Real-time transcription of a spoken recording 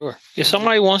Sure. If Th-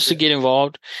 somebody wants to yeah. get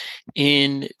involved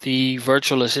in the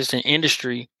virtual assistant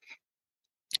industry,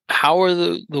 how are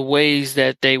the ways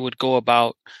that they would go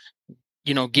about,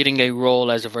 getting a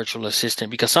role as a virtual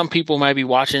assistant? Because some people might be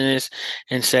watching this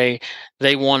and say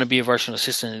they want to be a virtual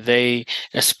assistant. They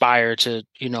aspire to,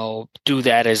 do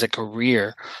that as a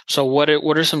career. So what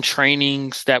are some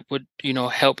trainings that would,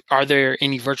 help? Are there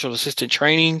any virtual assistant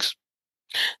trainings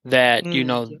that,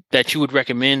 Yeah. that you would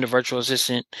recommend a virtual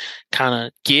assistant kind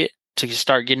of get to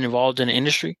start getting involved in the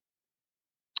industry?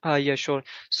 Yeah, sure.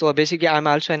 So basically, I'm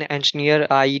also an engineer.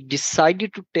 I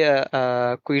decided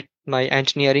to quit my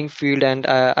engineering field, and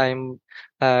I'm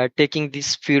taking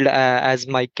this field as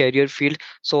my career field.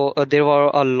 So there were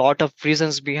a lot of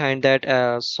reasons behind that.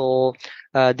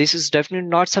 This is definitely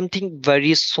not something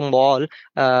very small.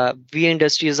 V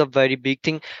industry is a very big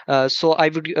thing. So I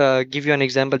would give you an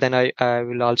example. Then I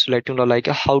will also let you know like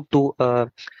how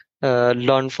to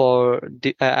learn for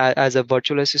as a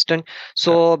virtual assistant. Okay.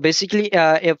 So basically,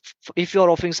 if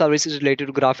you're offering services related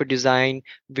to graphic design,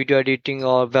 video editing,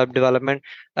 or web development,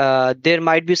 there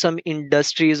might be some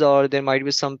industries or there might be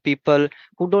some people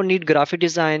who don't need graphic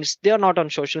designs. They are not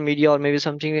on social media or maybe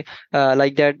something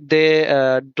like that. They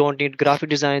don't need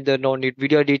graphic design. They don't need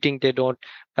video editing. They don't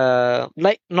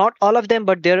like not all of them,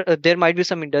 but there might be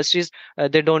some industries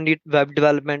they don't need web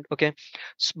development. Okay,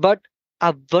 but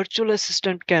a virtual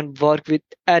assistant can work with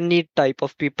any type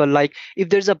of people. Like if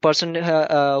there's a person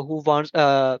who wants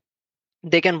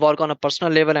they can work on a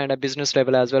personal level and a business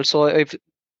level as well. So if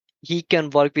he can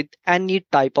work with any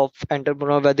type of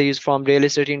entrepreneur, whether he's from real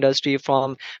estate industry,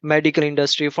 from medical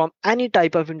industry, from any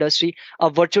type of industry.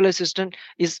 A virtual assistant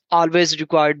is always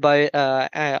required by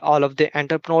all of the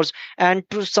entrepreneurs, and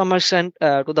to some extent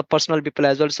to the personal people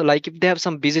as well. So like if they have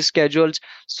some busy schedules,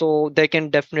 so they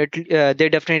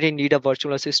definitely need a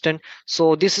virtual assistant.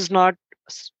 So this is not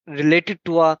related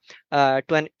to a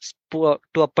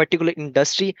to a particular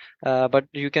industry, but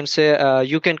you can say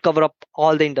you can cover up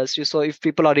all the industries. So if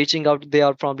people are reaching out, they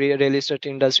are from real estate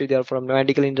industry, they are from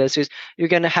medical industries, you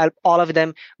can help all of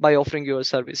them by offering your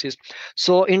services.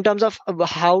 So in terms of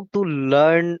how to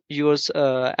learn yours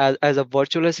as a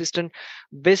virtual assistant,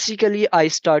 basically I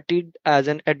started as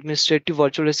an administrative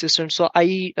virtual assistant. So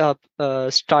I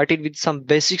started with some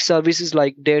basic services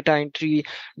like data entry,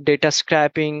 data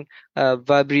scraping,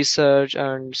 web research,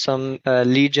 and some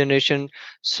lead generation.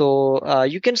 So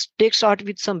you can take start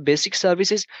with some basic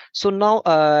services. So now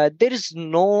there is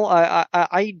no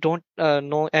I don't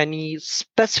know any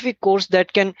specific course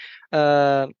that can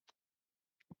uh,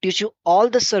 teach you all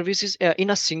the services in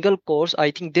a single course.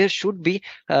 I think there should be,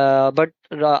 but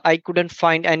I couldn't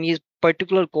find any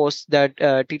particular course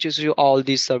that teaches you all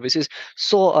these services.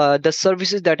 So the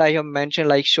services that I have mentioned,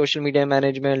 like social media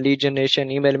management, lead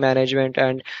generation, email management,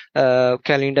 and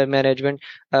calendar management,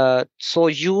 so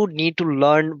you need to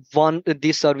learn one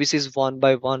these services one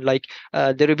by one. Like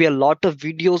there will be a lot of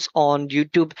videos on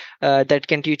YouTube that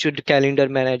can teach you the calendar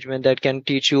management, that can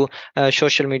teach you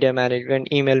social media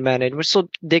management, email management. So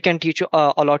they can teach you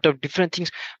a lot of different things.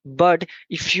 But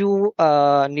if you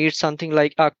need something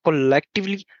like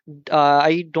collectively,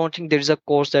 I don't think there is a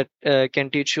course that can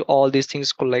teach you all these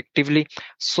things collectively.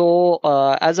 So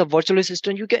as a virtual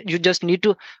assistant, you just need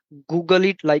to Google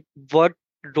it, like what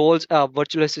roles a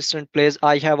virtual assistant plays.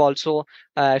 I have also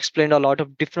explained a lot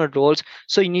of different roles,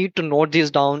 so you need to note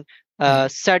these down.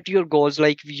 Mhm. Set your goals,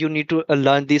 like you need to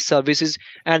learn these services,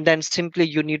 and then simply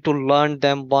you need to learn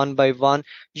them one by one.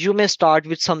 You may start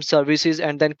with some services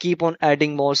and then keep on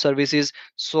adding more services.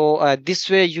 So this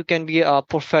way you can be a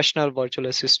professional virtual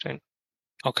assistant.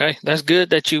 Okay, that's good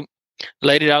that you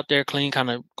laid it out there clean, kind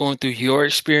of going through your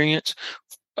experience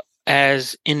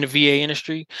as in the VA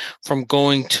industry from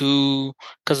going to,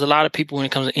 because a lot of people, when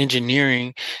it comes to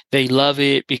engineering, they love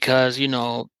it because,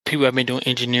 people have been doing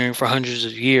engineering for hundreds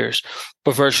of years.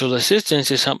 But virtual assistance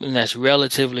is something that's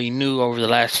relatively new over the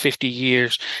last 50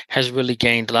 years, has really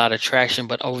gained a lot of traction.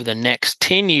 But over the next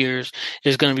 10 years,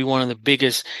 is going to be one of the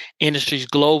biggest industries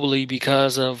globally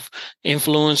because of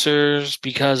influencers,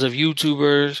 because of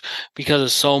YouTubers, because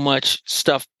of so much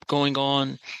stuff going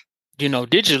on,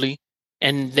 digitally,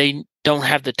 and they don't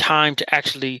have the time to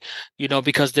actually,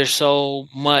 because there's so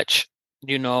much,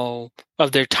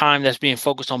 of their time that's being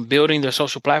focused on building their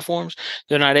social platforms,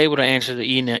 they're not able to answer the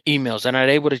emails. They're not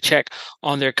able to check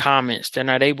on their comments. They're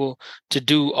not able to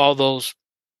do all those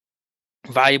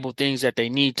valuable things that they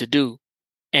need to do.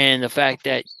 And the Of fact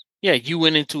that, course. yeah, you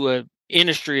went into a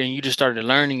industry and you just started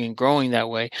learning and growing that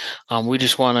way. We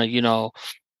just want to,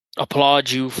 applaud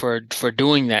you for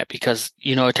doing that because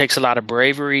it takes a lot of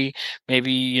bravery.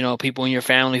 Maybe people in your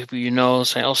family, people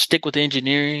say, "Oh, stick with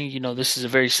engineering. This is a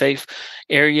very safe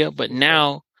area." But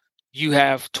now you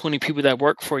have 20 people that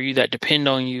work for you that depend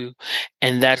on you,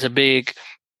 and that's a big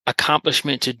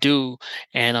accomplishment to do.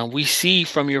 And we see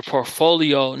from your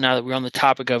portfolio, now that we're on the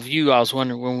topic of you, I was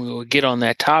wondering when we would get on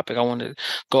that topic. I wanted to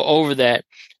go over that.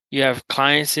 You have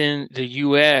clients in the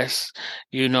US,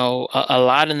 a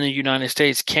lot in the United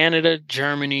States, Canada,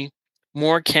 Germany,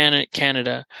 more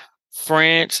Canada,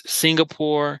 France,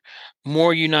 Singapore,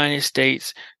 more United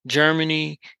States,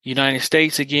 Germany, United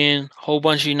States again, whole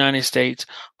bunch of United States,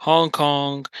 Hong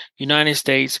Kong, United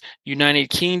States, United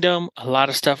Kingdom, a lot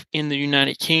of stuff in the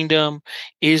United Kingdom,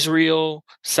 Israel,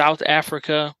 South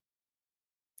Africa,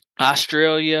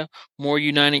 Australia, more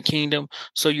United Kingdom.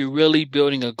 So you're really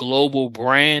building a global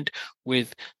brand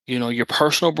with, your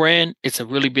personal brand. It's a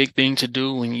really big thing to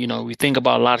do when, we think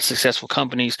about a lot of successful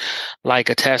companies like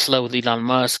a Tesla with Elon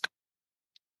Musk,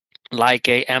 like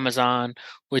a Amazon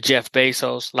with Jeff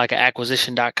Bezos, like a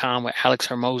acquisition.com with Alex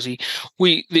Hermosi.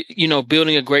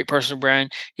 Building a great personal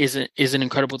brand is an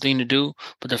incredible thing to do,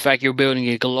 but the fact you're building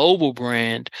a global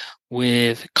brand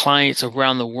with clients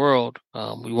around the world,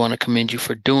 we want to commend you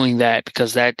for doing that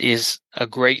because that is a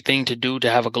great thing to do to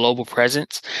have a global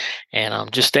presence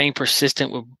and just staying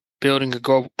persistent with building a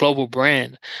global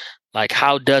brand. Like,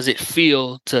 how does it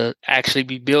feel to actually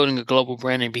be building a global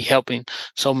brand and be helping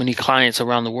so many clients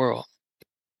around the world?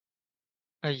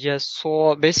 Yes,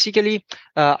 so basically,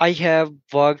 I have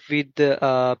worked with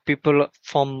people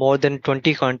from more than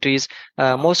 20 countries.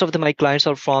 Wow. Most of my clients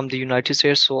are from the United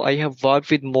States, so I have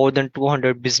worked with more than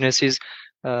 200 businesses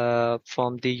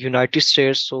from the United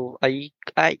States. So I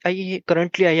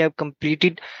currently I have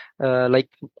completed like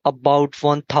about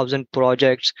 1,000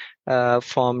 projects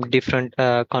from different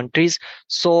countries.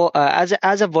 So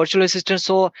as a virtual assistant,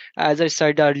 so as I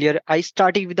said earlier, I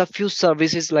started with a few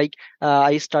services like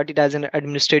I started as an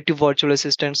administrative virtual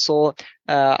assistant. So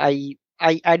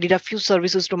I added a few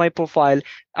services to my profile.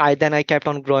 I kept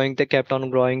on growing. They kept on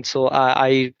growing. So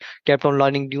I kept on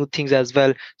learning new things as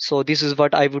well. So this is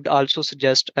what I would also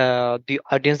suggest the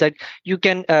audience that you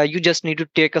just need to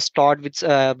take a start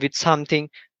with something.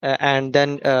 And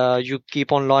then you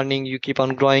keep on learning, you keep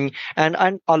on growing, and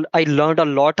I learned a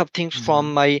lot of things Hmm.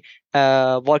 from my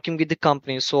working with the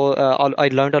company. So I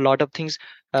learned a lot of things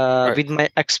Right. with my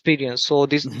experience. So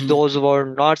Hmm. those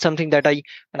were not something that I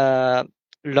uh,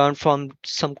 learned from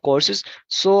some courses.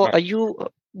 So Right.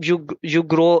 you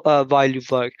grow while you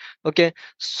work. Okay.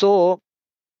 So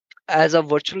as a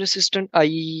virtual assistant,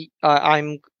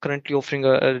 I'm currently offering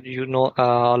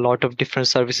a lot of different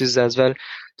services as well.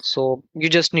 So you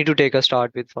just need to take a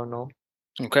start with for now.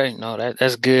 Okay. No,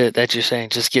 that's good that you're saying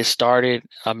just get started.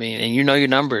 I mean, and your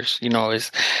numbers,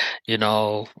 it's,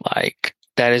 like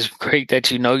that is great that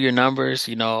you know your numbers,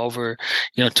 over,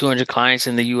 200 clients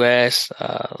in the US,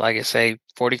 like I say,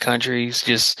 40 countries,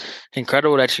 just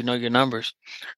incredible that you know your numbers.